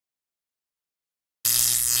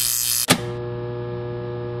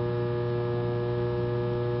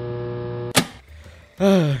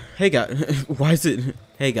Hey guys, why is it?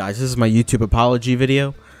 Hey guys, this is my YouTube apology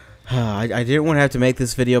video. I didn't want to have to make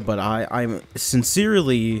this video, but I'm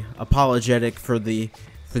sincerely apologetic for the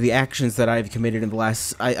actions that I've committed in the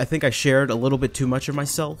last. I think I shared a little bit too much of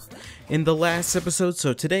myself in the last episode.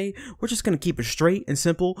 So today we're just gonna keep it straight and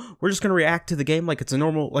simple. We're just gonna react to the game like it's a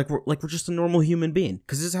normal, like we're just a normal human being.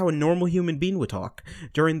 Because this is how a normal human being would talk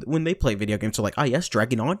when they play video games. So like, ah, yes,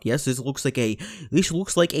 dragging on. Yes, this looks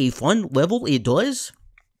like a fun level. It does.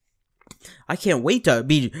 I can't wait to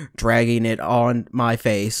be dragging it on my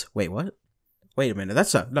face. Wait, what? Wait a minute.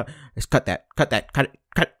 That's no. Let's cut that. Cut it. Cut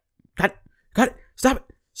it. Stop it.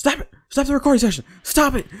 Stop it. Stop the recording session.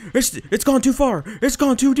 Stop it. It's gone too far. It's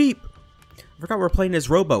gone too deep. I forgot we're playing as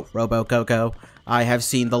Robo Coco. I have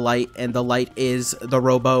seen the light, and the light is the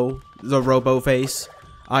Robo face.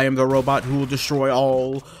 I am the robot who will destroy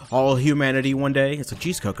all humanity one day. It's like,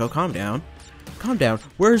 geez, Coco, calm down. Calm down.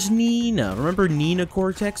 Where's Nina? Remember Nina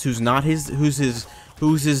Cortex, who's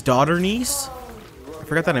his daughter niece? I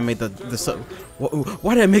forgot that I made the sub.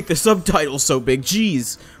 Why did I make the subtitles so big?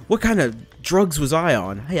 Jeez, what kind of drugs was I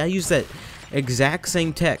on? Hey, I used that exact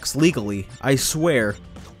same text legally. I swear.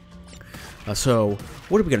 So,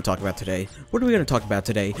 what are we going to talk about today? What are we going to talk about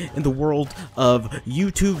today in the world of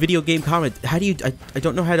YouTube video game comment? How do you? I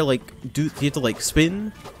don't know how to like do. You have to like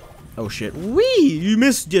spin. Oh shit! Wee! You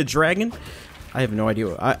missed, you dragon. I have no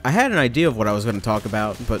idea. I had an idea of what I was going to talk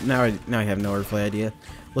about, but now I have no earthly idea.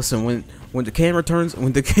 Listen, when the camera turns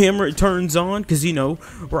on, because you know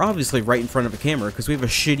we're obviously right in front of a camera, because we have like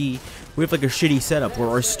a shitty setup where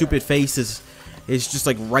our stupid face is just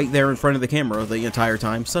like right there in front of the camera the entire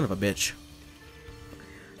time. Son of a bitch.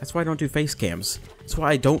 That's why I don't do face cams. That's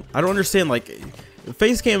why I don't understand, like,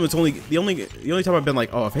 face cam is the only time I've been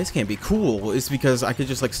like, oh, a face cam be cool is because I could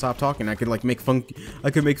just like stop talking. I could like make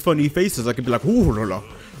funny faces. I could be like, ooh la la.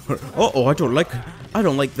 Uh-oh, I don't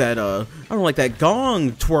like that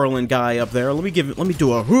gong twirling guy up there. Let me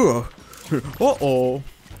do a uh-oh.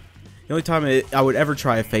 The only time I would ever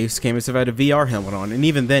try a face cam is if I had a VR helmet on, and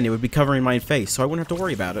even then it would be covering my face, so I wouldn't have to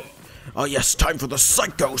worry about it. Oh yes, time for the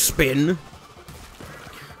psycho spin.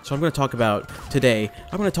 So I'm going to talk about today.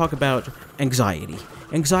 I'm going to talk about anxiety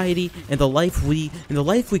and the life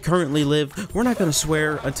we currently live. We're not going to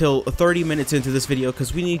swear until 30 minutes into this video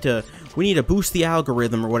because we need to boost the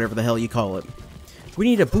algorithm, or whatever the hell you call it. We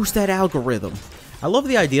need to boost that algorithm. I love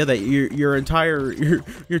the idea that your entire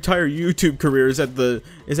YouTube career is at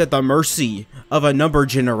the mercy of a number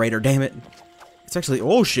generator. Damn it! It's actually,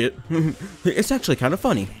 oh shit! It's actually kind of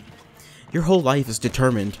funny. Your whole life is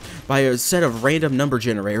determined by a set of random number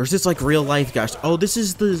generators. It's like real life, gosh. Oh, this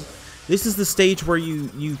is the stage where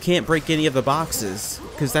you can't break any of the boxes,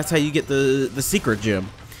 because that's how you get the secret gem.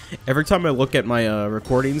 Every time I look at my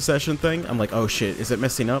recording session thing, I'm like, oh shit, is it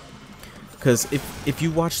messing up? Because if you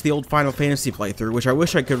watch the old Final Fantasy playthrough, which I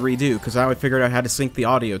wish I could redo, because now I figured out how to sync the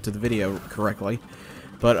audio to the video correctly.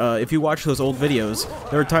 But if you watch those old videos,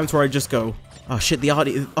 there are times where I just go, oh shit, the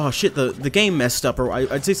audio, oh shit, the game messed up, or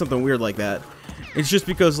I'd say something weird like that. It's just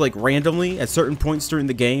because, like, randomly, at certain points during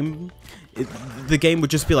the game, the game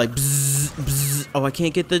would just be like, bzz, bzz, oh, I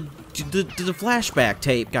can't get the flashback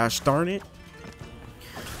tape, gosh darn it.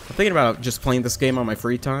 I'm thinking about just playing this game on my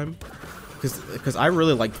free time, because I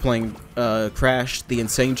really liked playing Crash, the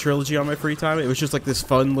Insane Trilogy on my free time. It was just like this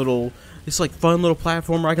fun little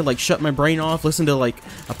platform where I could like shut my brain off, listen to like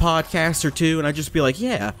a podcast or two, and I'd just be like,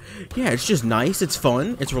 yeah, it's just nice, it's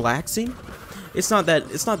fun, it's relaxing. It's not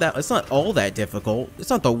all that difficult. It's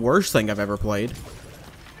not the worst thing I've ever played.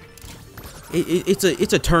 It's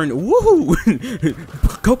a turn.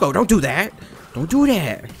 Woohoo! Coco, don't do that. Don't do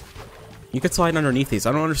that. You can slide underneath these.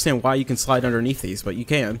 I don't understand why you can slide underneath these, but you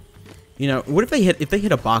can. You know, what if they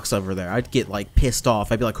hit a box over there? I'd get like pissed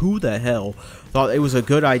off. I'd be like, who the hell thought it was a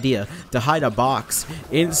good idea to hide a box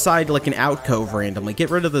inside like an alcove randomly? Get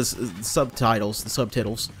rid of the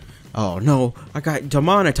subtitles. Oh no, I got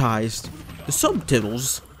demonetized. The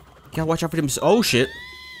subtitles. Gotta watch out for them. Oh shit.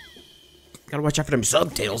 Gotta watch out for them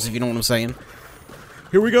subtitles, if you know what I'm saying.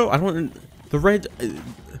 Here we go.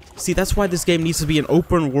 See, that's why this game needs to be an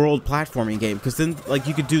open world platforming game, because then like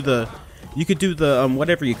you could do the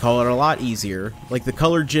whatever you call it a lot easier. Like the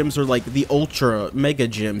colored gems are like the ultra mega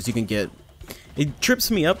gems you can get. It trips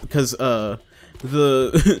me up because the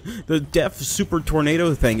deaf super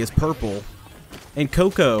tornado thing is purple, and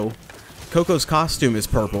Coco's costume is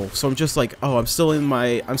purple. So I'm just like, oh, I'm still in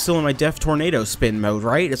my deaf tornado spin mode,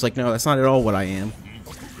 right? It's like, no, that's not at all what I am.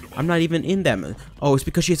 I'm not even in that mode. Oh, it's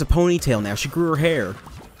because she has a ponytail now. She grew her hair.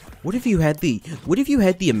 What if you had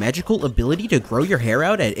the magical ability to grow your hair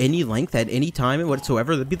out at any length, at any time, and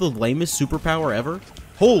whatsoever? That'd be the lamest superpower ever.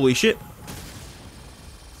 Holy shit!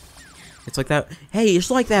 It's like that. Hey,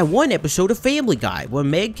 it's like that one episode of Family Guy where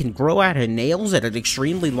Meg can grow out her nails at an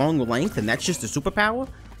extremely long length, and that's just a superpower.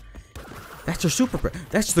 That's her superpower.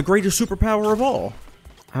 That's the greatest superpower of all.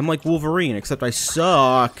 I'm like Wolverine, except I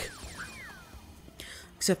suck.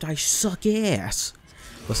 Except I suck ass.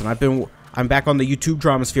 Listen, I'm back on the YouTube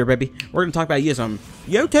drama sphere, baby. We're gonna talk about some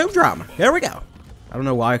YouTube drama. There we go. I don't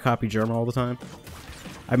know why I copy German all the time.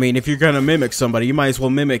 I mean, if you're gonna mimic somebody, you might as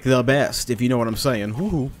well mimic the best, if you know what I'm saying.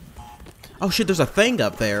 Woohoo. Oh shit, there's a thing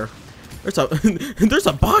up there. There's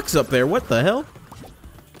a box up there. What the hell?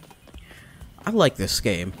 I like this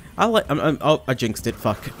game. Oh, I jinxed it.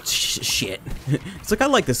 Fuck. Shit. It's like, I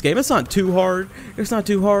like this game. It's not too hard. It's not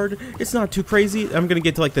too hard. It's not too crazy. I'm gonna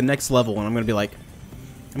get to like the next level, and I'm gonna be like,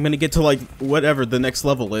 I'm gonna get to like whatever the next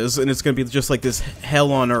level is, and it's gonna be just like this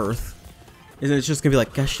hell on earth. And it's just gonna be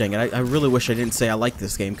like, gosh dang it, I really wish I didn't say I like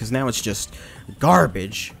this game, because now it's just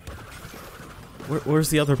garbage. Where's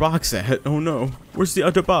the other box at? Oh no. Where's the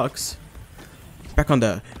other box? Back on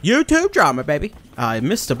the YouTube drama, baby. I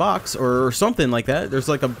missed a box or something like that. There's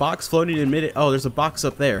like a box floating in mid. Oh, there's a box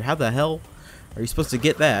up there. How the hell are you supposed to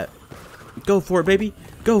get that? Go for it, baby.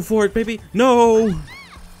 Go for it, baby. No.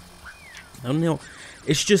 I don't know.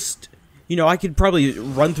 It's just, you know, I could probably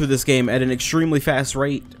run through this game at an extremely fast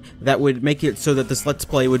rate that would make it so that this Let's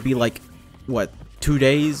Play would be like, what, 2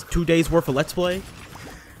 days? 2 days worth of Let's Play?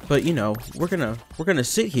 But, you know, we're gonna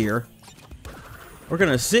sit here. We're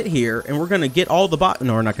gonna sit here and we're gonna get all the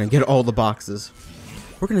No, we're not gonna get all the boxes.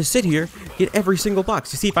 We're gonna sit here, get every single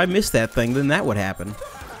box. You see, if I miss that thing, then that would happen.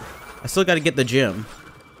 I still gotta get the gem.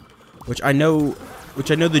 Which I know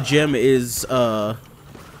the gem is,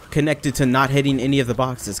 connected to not hitting any of the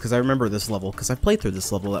boxes, because I remember this level, because I played through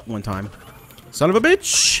this level at one time. Son of a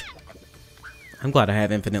bitch! I'm glad I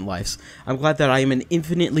have infinite lives. I'm glad that I am an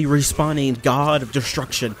infinitely respawning god of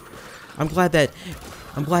destruction. I'm glad that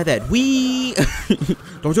we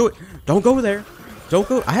don't do it. Don't go there. Don't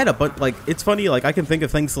go. I had a bunch, like, it's funny, like, I can think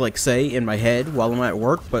of things to like say in my head while I'm at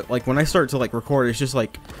work, but like when I start to like record, it's just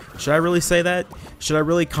like, should I really say that? Should I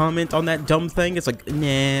really comment on that dumb thing? It's like,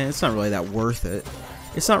 nah, it's not really that worth it.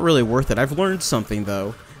 It's not really worth it. I've learned something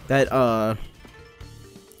though, that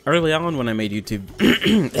early on when I made YouTube,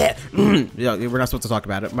 yeah, we're not supposed to talk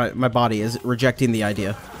about it. My body is rejecting the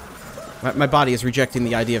idea. My body is rejecting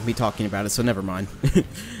the idea of me talking about it, so never mind.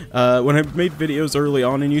 When I made videos early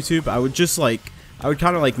on in YouTube, I would just like, I would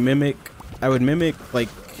kind of like mimic like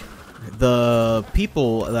the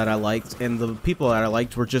people that I liked, and the people that I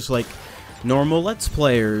liked were just like normal Let's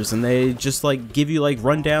Players, and they just like give you like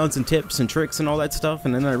rundowns and tips and tricks and all that stuff.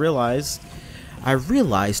 And then I realized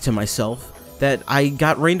to myself that I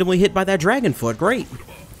got randomly hit by that dragon foot. Great.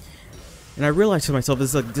 And I realized to myself,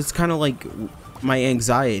 this kind of like my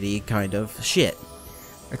anxiety kind of shit.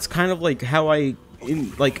 It's kind of like how I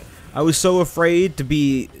was so afraid to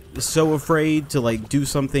like do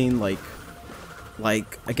something like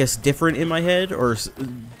I guess different in my head, or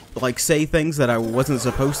like say things that I wasn't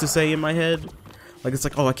supposed to say in my head. Like, it's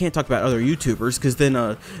like, oh, I can't talk about other YouTubers, because then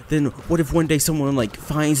what if one day someone like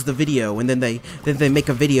finds the video and then they make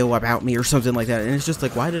a video about me or something like that? And it's just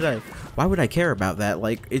like, why would I care about that?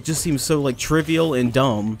 Like, it just seems so like trivial and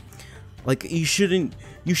dumb. Like, you shouldn't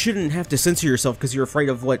have to censor yourself because you're afraid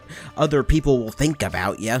of what other people will think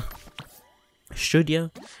about you. Should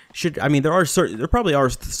you? I mean, there probably are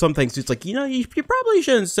some things it's like, you know, you probably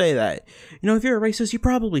shouldn't say that. You know, if you're a racist, you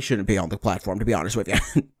probably shouldn't be on the platform, to be honest with you.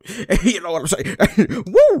 You know what I'm saying?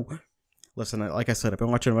 Woo! Listen, like I said, I've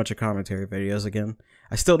been watching a bunch of commentary videos again.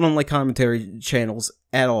 I still don't like commentary channels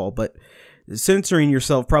at all, but censoring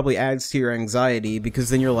yourself probably adds to your anxiety, because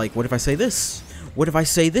then you're like, what if I say this? What if I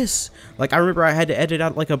say this? Like, I remember I had to edit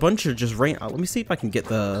out like a bunch of just let me see if I can get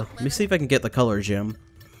the color gem.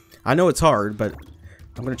 I know it's hard, but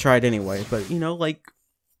I'm gonna try it anyway. But, you know, like,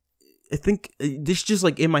 I think this just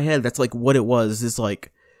like in my head, that's like what it was. Is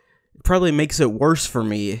like, it probably makes it worse for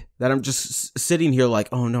me that I'm just sitting here like,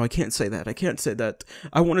 oh no, I can't say that. I can't say that.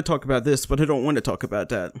 I want to talk about this, but I don't want to talk about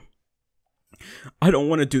that. I don't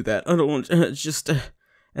want to do that. I don't want just.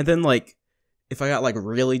 And then like, if I got like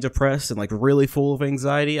really depressed and like really full of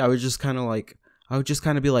anxiety, I would just kind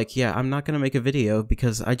of be like, yeah, I'm not gonna make a video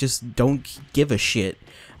because I just don't give a shit.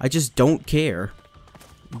 I just don't care.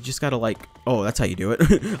 You just gotta like, oh, that's how you do it.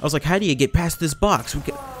 I was like, how do you get past this box?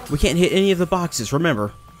 We can't hit any of the boxes.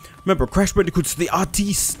 Remember, Crash Bandicoot's the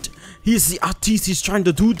artiste. He's the artiste. He's trying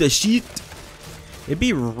to do the shit. It'd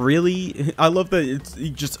be really. I love that it's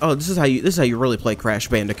just. Oh, this is how you really play Crash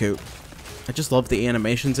Bandicoot. I just love the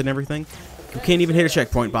animations and everything. You can't even hit a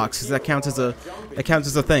checkpoint box because that counts as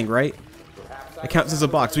a thing, right? It counts as a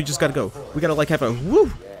box. We just gotta go. We gotta like have a woo.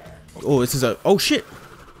 Oh, this is a. Oh shit.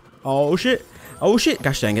 Oh shit. Oh shit.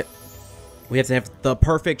 Gosh dang it. We have to have the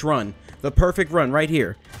perfect run. The perfect run right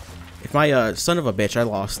here. If my, son of a bitch, I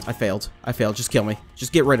lost. I failed. I failed. Just kill me.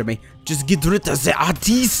 Just get rid of me. Just get rid of the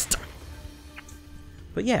artist.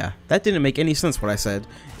 But yeah, that didn't make any sense what I said.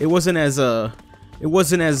 It wasn't as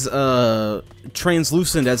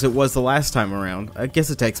translucent as it was the last time around. I guess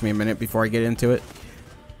it takes me a minute before I get into it.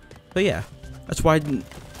 But yeah, that's why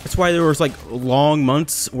there was like long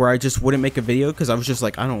months where I just wouldn't make a video, because I was just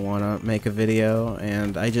like, I don't want to make a video,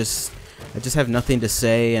 and I just have nothing to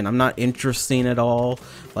say, and I'm not interesting at all.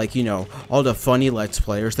 Like, you know, all the funny Let's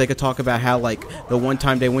Players, they could talk about how, like, the one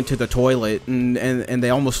time they went to the toilet and they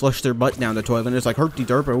almost flushed their butt down the toilet, and it's like, herpy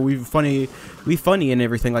derp, we funny and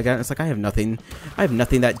everything like that. And it's like, I have nothing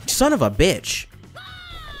that, son of a bitch,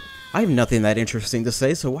 I have nothing that interesting to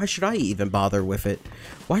say, so why should I even bother with it?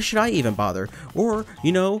 Why should I even bother? Or,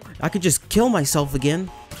 you know, I could just kill myself again.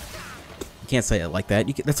 You can't say it like that.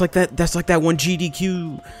 That's like that one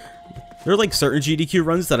GDQ. There are like certain GDQ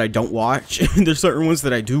runs that I don't watch, and there's certain ones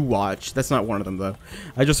that I do watch. That's not one of them though.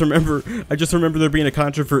 I just remember there being a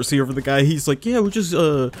controversy over the guy. He's like, yeah, we just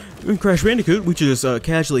in Crash Bandicoot, we just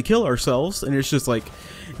casually kill ourselves, and it's just like,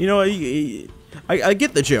 you know, I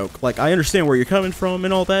get the joke. Like, I understand where you're coming from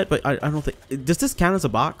and all that, but I don't think, does this count as a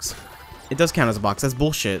box? It does count as a box. That's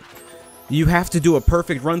bullshit. You have to do a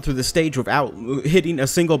perfect run through the stage without hitting a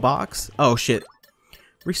single box. Oh shit.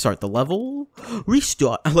 Restart the level.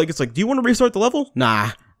 Restart. Like, it's like, do you want to restart the level?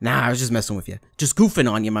 Nah, I was just messing with you. Just goofing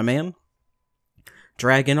on you, my man.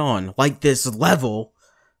 Dragging on. Like this level.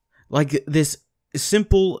 Like this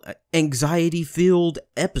simple, anxiety-filled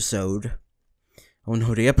episode. Oh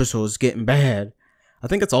no, the episode is getting bad. I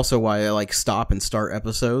think it's also why I like stop and start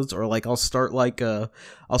episodes, or like I'll start a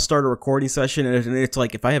recording session and it's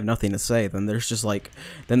like, if I have nothing to say, then there's just like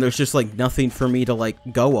nothing for me to like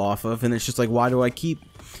go off of, and it's just like, why do I keep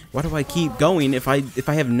going if I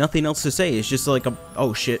have nothing else to say? It's just like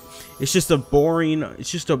oh shit. It's just a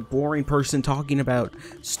boring person talking about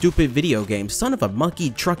stupid video games. Son of a monkey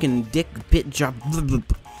trucking dick bit job.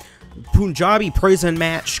 Punjabi prison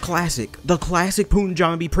match classic. The classic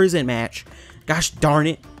Punjabi prison match. Gosh darn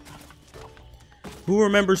it. Who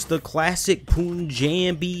remembers the classic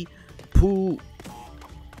Punjabi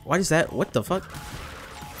What is that? What the fuck?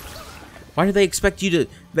 Why do they expect you to...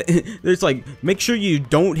 There's like, make sure you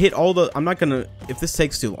don't hit all the... I'm not gonna... If this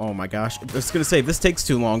takes too... Oh my gosh. I was gonna say, if this takes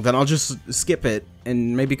too long, then I'll just skip it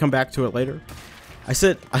and maybe come back to it later. I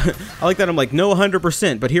said... I like that I'm like, no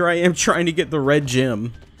 100%, but here I am trying to get the red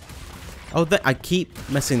gem. Oh, I keep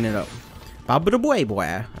messing it up. I'm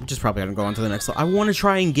just probably gonna go on to the next level. I want to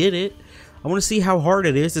try and get it. I want to see how hard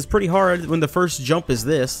it is. It's pretty hard when the first jump is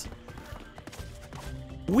this.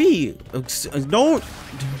 Don't...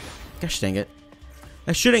 Gosh dang it.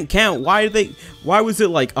 That shouldn't count. Why was it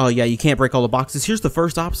like, oh yeah, you can't break all the boxes. Here's the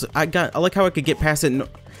first opposite. I like how I could get past it.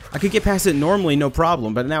 I could get past it normally, no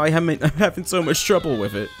problem, but now I'm having so much trouble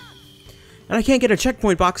with it. And I can't get a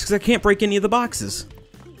checkpoint box because I can't break any of the boxes.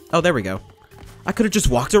 Oh, there we go. I could have just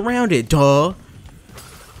walked around it, duh.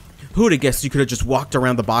 Who would have guessed you could have just walked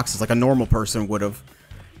around the boxes like a normal person would have?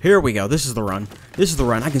 Here we go. This is the run. This is the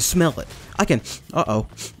run. I can smell it. I can... Uh-oh.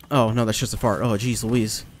 Oh, no, that's just a fart. Oh, jeez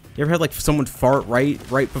Louise. You ever had, like, someone fart right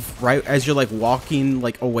as you're, like, walking,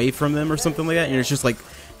 like, away from them or something like that? And it's just, like,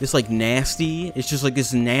 this, like, nasty... It's just, like,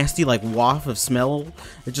 this nasty, like, waft of smell.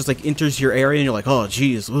 It just, like, enters your area and you're like, oh,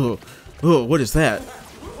 jeez. Oh, what is that?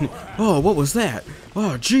 Oh, what was that?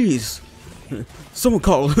 Oh, jeez. Someone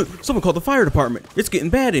called the fire department. It's getting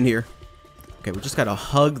bad in here. Okay, we just gotta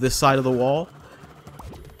hug this side of the wall.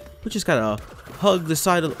 We just gotta hug the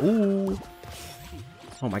side of the... Ooh.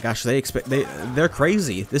 Oh my gosh, they're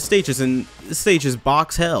crazy. This stage is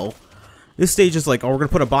box hell. This stage is like, oh, we're gonna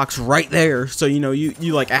put a box right there, so you know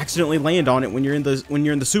you like accidentally land on it when you're in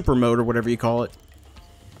the super mode or whatever you call it.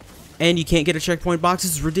 And you can't get a checkpoint box.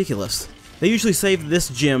 This is ridiculous. They usually save this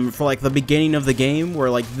gym for like the beginning of the game where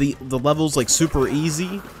like the level's like super easy.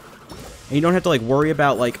 And you don't have to like worry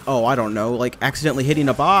about like, oh, I don't know, like accidentally hitting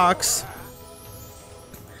a box.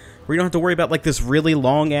 Where you don't have to worry about like this really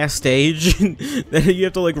long ass stage that you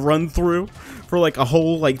have to like run through for like a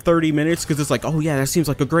whole like 30 minutes because it's like, oh yeah, that seems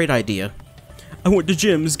like a great idea. I want the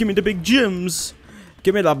gyms, give me the big gyms.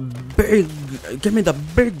 Give me the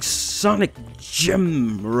big Sonic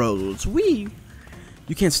gem rolls. Wee!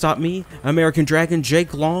 You can't stop me, American Dragon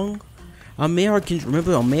Jake Long. Remember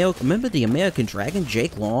the American Dragon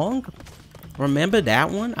Jake Long? Remember that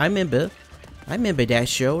one? I remember that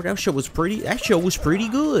show. That show was pretty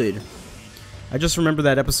good. I just remember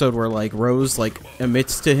that episode where like Rose like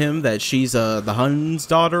admits to him that she's the Hun's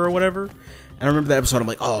daughter or whatever. And I remember that episode. I'm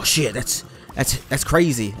like, oh shit, that's That's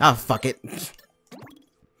crazy. Ah, fuck it.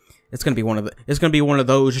 It's gonna be one of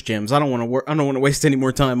those gyms. I don't want to waste any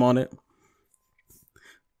more time on it.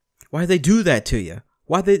 Why they do that to you?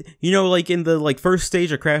 Why they, you know, like in the like first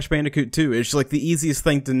stage of Crash Bandicoot 2, it's like the easiest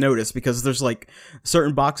thing to notice because there's like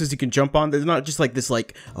certain boxes you can jump on. There's not just like this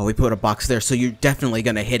like, oh, we put a box there, so you're definitely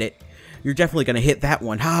gonna hit it. You're definitely gonna hit that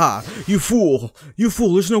one. Ha! You fool! You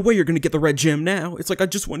fool! There's no way you're gonna get the red gem now. It's like I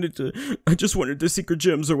just wanted the secret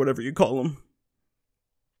gems or whatever you call them.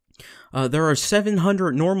 There are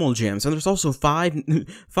 700 normal gems, and there's also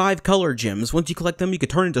five color gems. Once you collect them, you can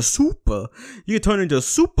turn into Super. You can turn into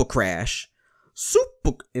Super Crash.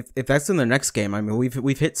 Super. If that's in the next game, I mean,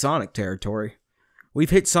 we've hit Sonic territory. We've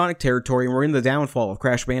hit Sonic territory, and we're in the downfall of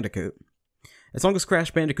Crash Bandicoot. As long as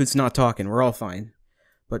Crash Bandicoot's not talking, we're all fine.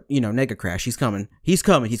 But, you know, Nega Crash, he's coming. He's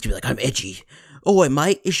coming. He's gonna be like, I'm edgy. Oi,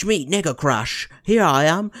 mate, it's me, Nega Crash. Here I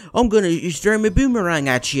am. I'm gonna throw my boomerang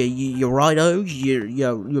at you, you righto.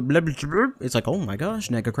 You blah, blah, blah. It's like, oh my gosh,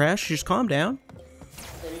 Nega Crash, just calm down.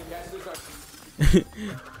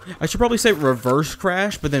 I should probably say reverse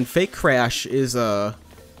Crash, but then fake Crash is,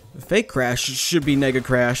 fake Crash should be Nega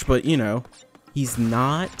Crash, but, you know, he's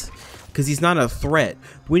not. Because he's not a threat.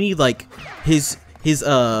 We need, like, his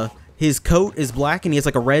coat is black and he has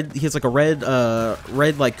like a red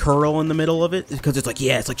like curl in the middle of it because it's like,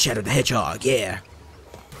 yeah, it's like Shadow the Hedgehog, yeah.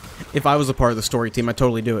 If I was a part of the story team, I'd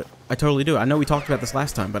totally do it. I totally do it. I know we talked about this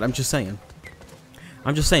last time, but I'm just saying.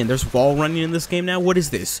 There's wall running in this game now. What is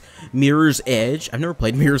this? Mirror's Edge? I've never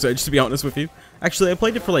played Mirror's Edge, to be honest with you. Actually, I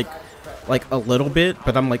played it for like a little bit,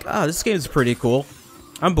 but I'm like, ah, this game is pretty cool.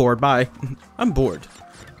 I'm bored, bye. I'm bored.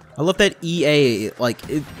 I love that EA, like,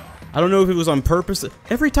 I don't know if it was on purpose.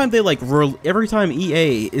 Every time they like, every time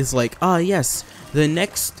EA is like, ah, yes, the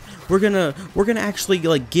next, we're gonna actually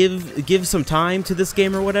like give some time to this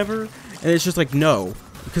game or whatever, and it's just like, no,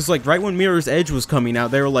 because like right when Mirror's Edge was coming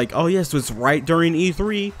out, they were like, oh yes, it's right during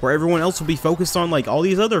E3 where everyone else will be focused on like all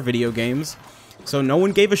these other video games, so no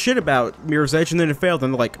one gave a shit about Mirror's Edge, and then it failed,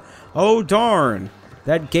 and they're like, oh darn.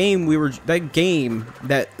 The game that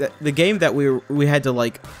we had to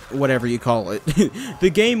like, whatever you call it, the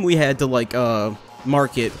game we had to like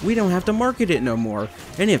market, we don't have to market it no more,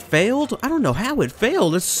 and it failed. I don't know how it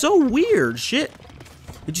failed. It's so weird. Shit.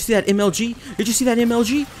 Did you see that MLG? Did you see that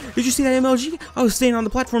MLG? Did you see that MLG? I was staying on the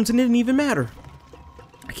platforms and it didn't even matter.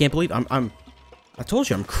 I can't believe I told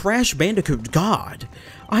you I'm Crash Bandicoot God.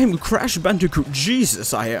 I'm Crash Bandicoot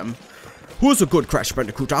Jesus. I am. Who's a good Crash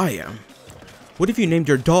Bandicoot? I am. What if you named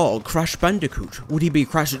your dog Crash Bandicoot? Would he be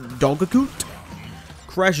Crash Dogacoot?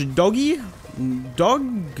 Crash Doggy?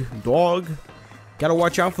 Dog. Gotta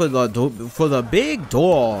watch out for the big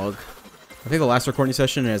dog. I think the last recording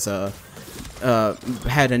session has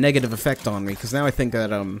had a negative effect on me because now I think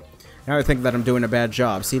that I'm doing a bad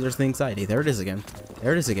job. See, there's the anxiety. There it is again.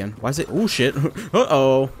 There it is again. Why is it? Oh shit.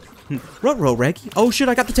 Uh-oh. Ruh-roh, Reggie. Oh shit,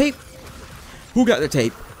 I got the tape. Who got the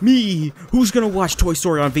tape? Me! Who's gonna watch Toy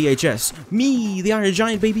Story on VHS? Me, the Iron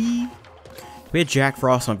Giant, baby! We had Jack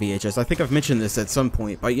Frost on VHS. I think I've mentioned this at some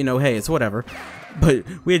point, but you know, hey, it's whatever. But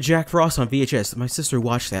we had Jack Frost on VHS. My sister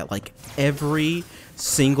watched that like every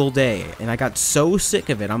single day, and I got so sick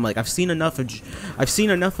of it. I'm like, I've seen enough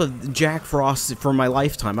of Jack Frost for my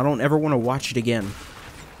lifetime. I don't ever want to watch it again.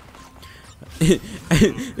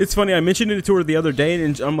 It's funny, I mentioned it to her the other day,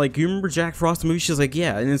 and I'm like, you remember Jack Frost the movie? She's like,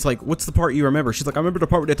 yeah. And it's like, what's the part you remember? She's like, I remember the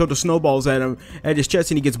part where they throw the snowballs at him, at his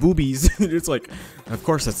chest, and he gets boobies. It's like, of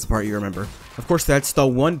course that's the part you remember. Of course that's the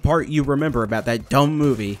one part you remember about that dumb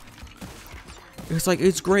movie. It's like,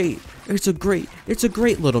 it's great. It's a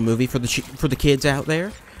great little movie for the kids out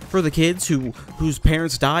there. For the kids whose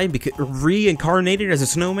parents died, reincarnated as a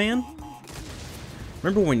snowman.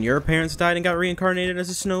 Remember when your parents died and got reincarnated as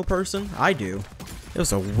a snow person? I do. It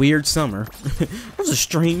was a weird summer. It was a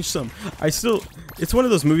strange summer. It's one of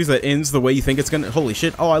those movies that ends the way you think it's gonna. Holy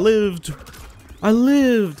shit! Oh, I lived. It's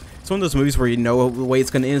one of those movies where you know the way it's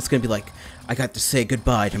gonna end. It's gonna be like, I got to say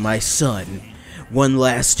goodbye to my son one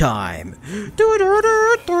last time.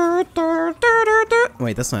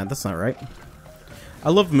 Wait, that's not right. I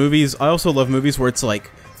love movies. I also love movies where it's like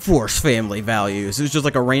force family values. It's just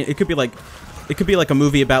like it could be like a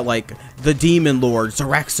movie about like the demon lord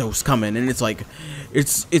Zaraxos coming, and it's like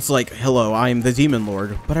hello, I'm the demon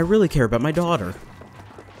lord, but I really care about my daughter.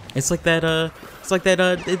 It's like that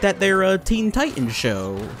their Teen Titans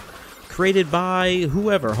show created by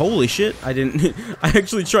whoever. Holy shit, I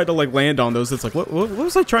actually tried to like land on those. It's like what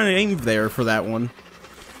was I trying to aim there for that one?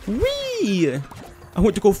 Whee! I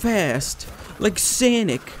want to go fast like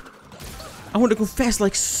Sonic. I want to go fast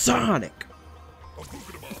like Sonic.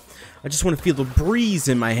 I just want to feel the breeze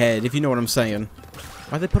in my head, if you know what I'm saying.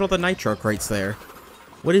 Why'd they put all the nitro crates there?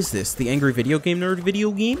 What is this? The Angry Video Game Nerd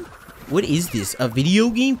video game? What is this? A video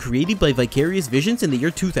game created by Vicarious Visions in the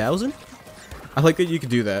year 2000? I like that you can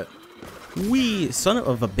do that. Wee, son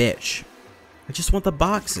of a bitch. I just want the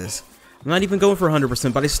boxes. I'm not even going for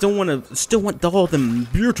 100%, but I still want all them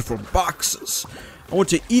beautiful boxes. I want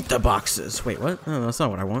to eat the boxes. Wait, what? Oh, that's not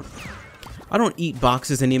what I want. I don't eat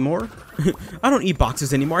boxes anymore. I don't eat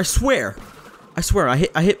boxes anymore. I swear. I swear. I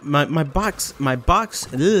hit my box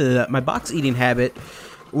eating habit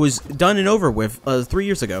was done and over with 3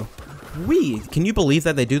 years ago. Can you believe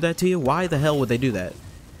that they do that to you? Why the hell would they do that?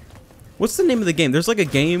 What's the name of the game? There's like a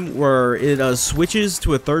game where it switches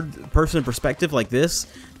to a third-person perspective like this,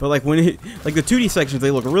 but like when like the 2D sections,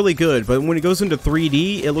 they look really good, but when it goes into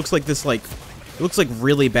 3D, it looks like this it looks like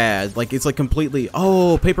really bad. Like it's like completely,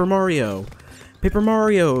 oh, Paper Mario. Paper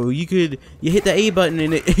Mario, you hit the A button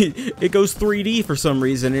and it goes 3D for some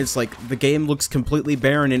reason. It's like the game looks completely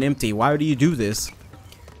barren and empty. Why do you do this?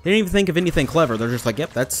 They didn't even think of anything clever. They're just like,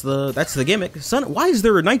 yep, that's the gimmick. Son, why is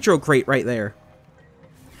there a nitro crate right there?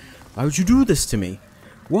 Why would you do this to me?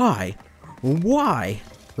 Why? Why?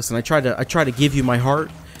 Listen, I tried to give you my heart,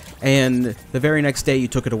 and the very next day you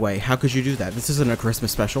took it away. How could you do that? This isn't a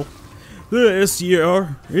Christmas special. This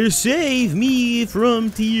year, save me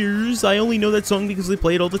from tears. I only know that song because they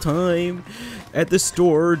play it all the time at the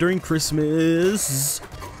store during Christmas.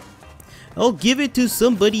 I'll give it to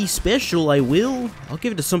somebody special, I will. I'll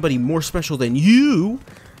give it to somebody more special than you.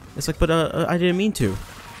 It's like, but I didn't mean to.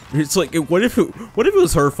 It's like, what if it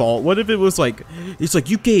was her fault? What if it was like, it's like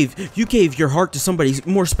you gave your heart to somebody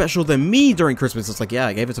more special than me during Christmas? It's like, yeah,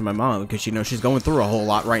 I gave it to my mom because you know she's going through a whole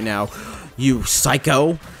lot right now. You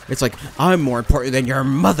psycho. It's like, I'm more important than your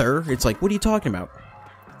mother. It's like, what are you talking about?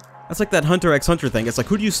 That's like that Hunter x Hunter thing. It's like,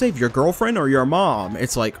 who do you save, your girlfriend or your mom?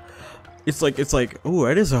 It's like, oh,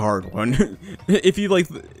 that is a hard one. If you like,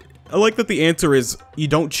 I like that the answer is you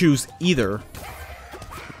don't choose either.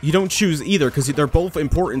 You don't choose either because they're both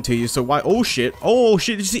important to you. So why? Oh shit! Oh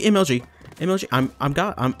shit! Did you see MLG? MLG? I'm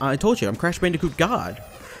God. I told you, I'm Crash Bandicoot God.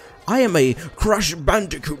 I am a Crash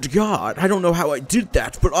Bandicoot God. I don't know how I did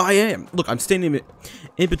that, but I am. Look, I'm standing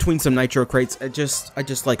in between some nitro crates. I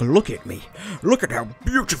just like, look at me. Look at how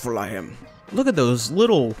beautiful I am. Look at those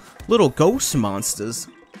little ghost monsters.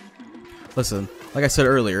 Listen, like I said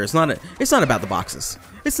earlier, it's not about the boxes.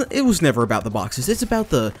 It was never about the boxes. It's about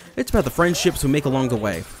the friendships we make along the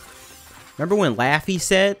way. Remember when Laffy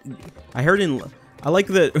said? I like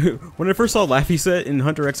that when I first saw Laffy set in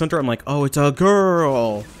Hunter x Hunter, I'm like, oh, it's a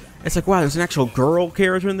girl. It's like, wow, there's an actual girl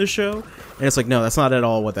character in this show, and it's like, no, that's not at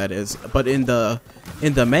all what that is. But in the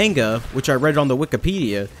manga, which I read on the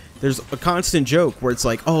Wikipedia, there's a constant joke where it's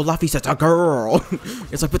like, oh, Laffy set's a girl.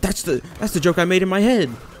 It's like, but that's the joke I made in my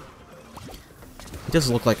head. He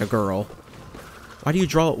doesn't look like a girl. Why do you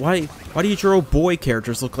draw boy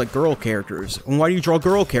characters look like girl characters? And why do you draw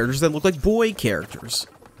girl characters that look like boy characters?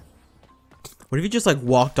 What if you just like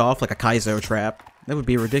walked off like a Kaizo trap? That would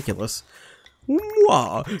be ridiculous.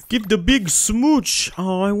 Wow, give the big smooch.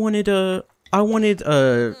 Oh, I wanted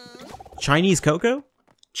Chinese cocoa?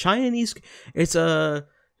 Chinese, it's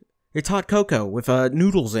hot cocoa with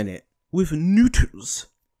noodles in it. With noodles.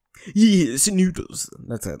 Yes, noodles.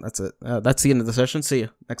 That's it. That's the end of the session. See you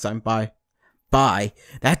next time. Bye. Bye.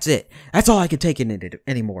 That's it. That's all I can take in it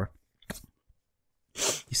anymore.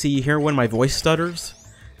 You see, you hear when my voice stutters?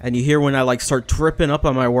 And you hear when I like start tripping up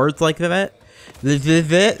on my words like that?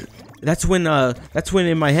 That's when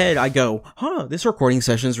in my head I go, huh, this recording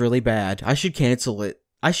session's really bad. I should cancel it.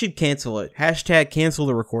 Hashtag cancel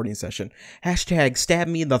the recording session. Hashtag stab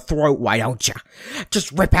me in the throat, why don't ya?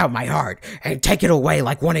 Just rip out my heart and take it away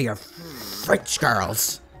like one of your French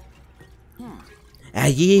girls. Ah,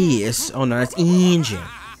 yes. Oh, no, that's Engine.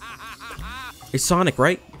 It's Sonic,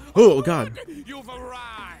 right? Oh, God. You've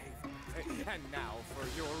arrived. And now for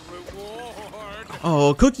your reward.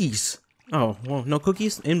 Oh, cookies. Oh, well, no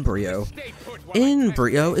cookies? Embryo.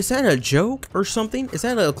 Embryo? Is that a joke or something? Is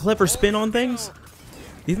that a clever spin on things?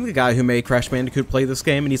 Do you think the guy who made Crash Bandicoot play this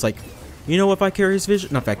game and he's like, you know what, Vicarious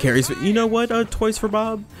Vision? Not Vicarious, but you know what, Toys for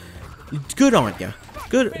Bob? Good on ya.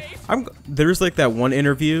 Good. There's like that one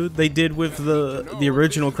interview they did with the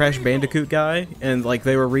original Crash Bandicoot guy, and like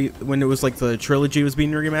they were when it was like the trilogy was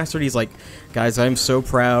being remastered. He's like, guys, I'm so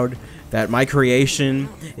proud that my creation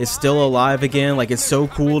is still alive again. Like, it's so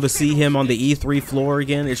cool to see him on the E3 floor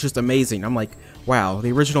again. It's just amazing. I'm like, wow,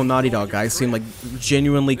 the original Naughty Dog guys seem like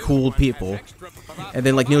genuinely cool people. And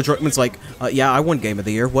then like Neil Druckmann's like, yeah, I won Game of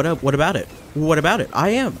the Year. What about it? What about it? I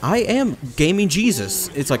am gaming Jesus.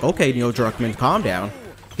 It's like, okay, Neil Druckmann, calm down.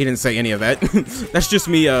 He didn't say any of that. That's just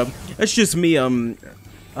me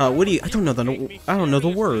What do you? I don't know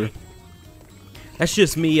the word. That's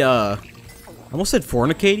just me. I almost said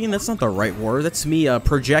fornicating. That's not the right word. That's me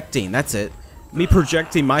projecting. That's it. Me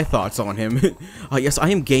projecting my thoughts on him. Yes, I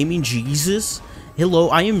am gaming Jesus. Hello,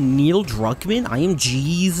 I am Neil Druckmann. I am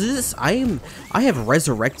Jesus. I have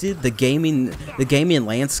resurrected the gaming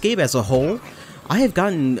landscape as a whole. I have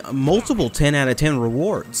gotten multiple 10 out of 10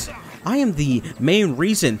 rewards. I am the main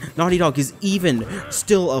reason Naughty Dog is even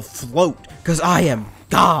still afloat, because I am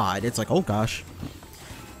God. It's like, oh gosh.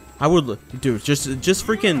 I would, dude, just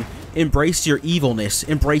freaking embrace your evilness.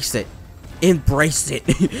 Embrace it. Embrace it.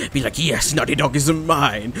 Be like, yes, Naughty Dog is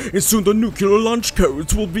mine, and soon the nuclear launch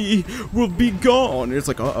codes will be gone. And it's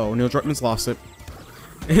like, uh-oh, Neil Druckmann's lost it.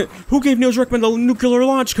 Who gave Neil Druckmann the nuclear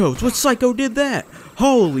launch codes? What psycho did that?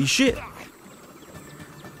 Holy shit.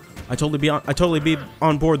 I'd totally be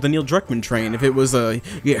on board the Neil Druckmann train if it was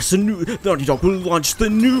yes, Naughty Dog will launch the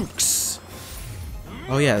nukes.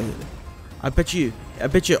 Oh yeah, I bet you.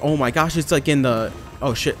 Oh my gosh, it's like in the.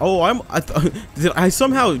 Oh shit. Oh, I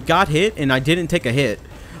somehow got hit and I didn't take a hit.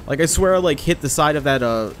 Like I swear I like hit the side of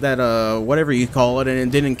that whatever you call it and it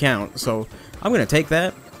didn't count. So I'm gonna take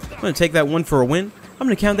that. I'm gonna take that one for a win. I'm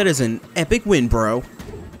gonna count that as an epic win, bro.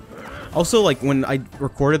 Also, like, when I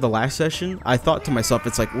recorded the last session, I thought to myself,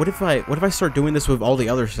 it's like, what if I start doing this with all the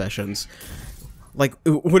other sessions? Like,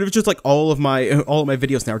 what if just, like, all of my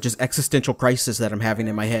videos now are just existential crisis that I'm having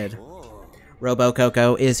in my head? Robo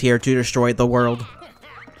Coco is here to destroy the world.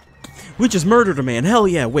 We just murdered a man, hell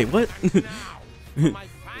yeah, wait, what? My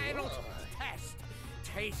final test.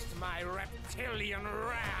 Taste my reptilian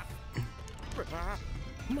wrath.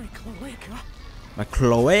 My cloaca. My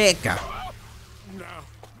cloaca. No.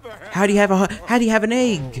 How do you have an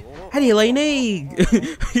egg? How do you lay an egg?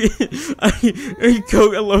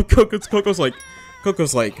 I love Coco's. Coco's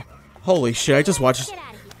like, holy shit! I just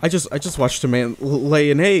watched a man lay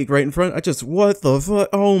an egg right in front. What the fuck?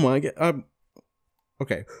 Oh my god!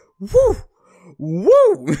 Okay. Woo,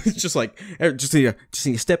 woo! It's just like, just need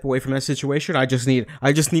to step away from that situation. I just need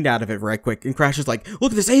out of it right quick. And Crash is like,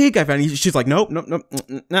 look at this egg I found. She's like, nope, no,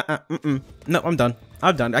 I'm done.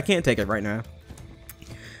 I can't take it right now.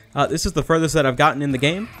 This is the furthest that I've gotten in the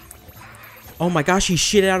game. Oh my gosh, he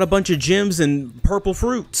shit out a bunch of gems and purple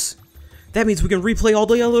fruits. That means we can replay all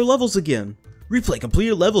the other levels again. Replay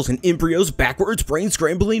completed levels in Embryo's backwards brain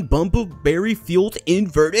scrambling bumbleberry fueled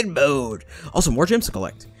inverted mode. Also, more gems to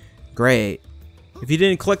collect. Great. If you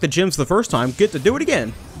didn't collect the gems the first time, get to do it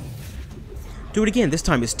again. Do it again. This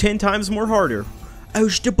time is 10 times more harder.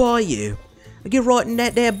 How's the bayou? I get right in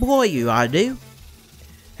that there bayou, I do.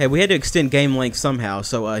 Hey, we had to extend game length somehow,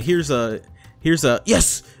 so here's a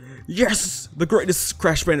yes, the greatest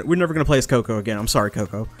Crash Bandicoot. We're never gonna play as Coco again. I'm sorry,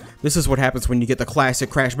 Coco. This is what happens when you get the classic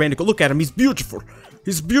Crash Bandicoot. Look at him, he's beautiful.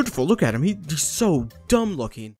 He's beautiful. Look at him, he's so dumb looking.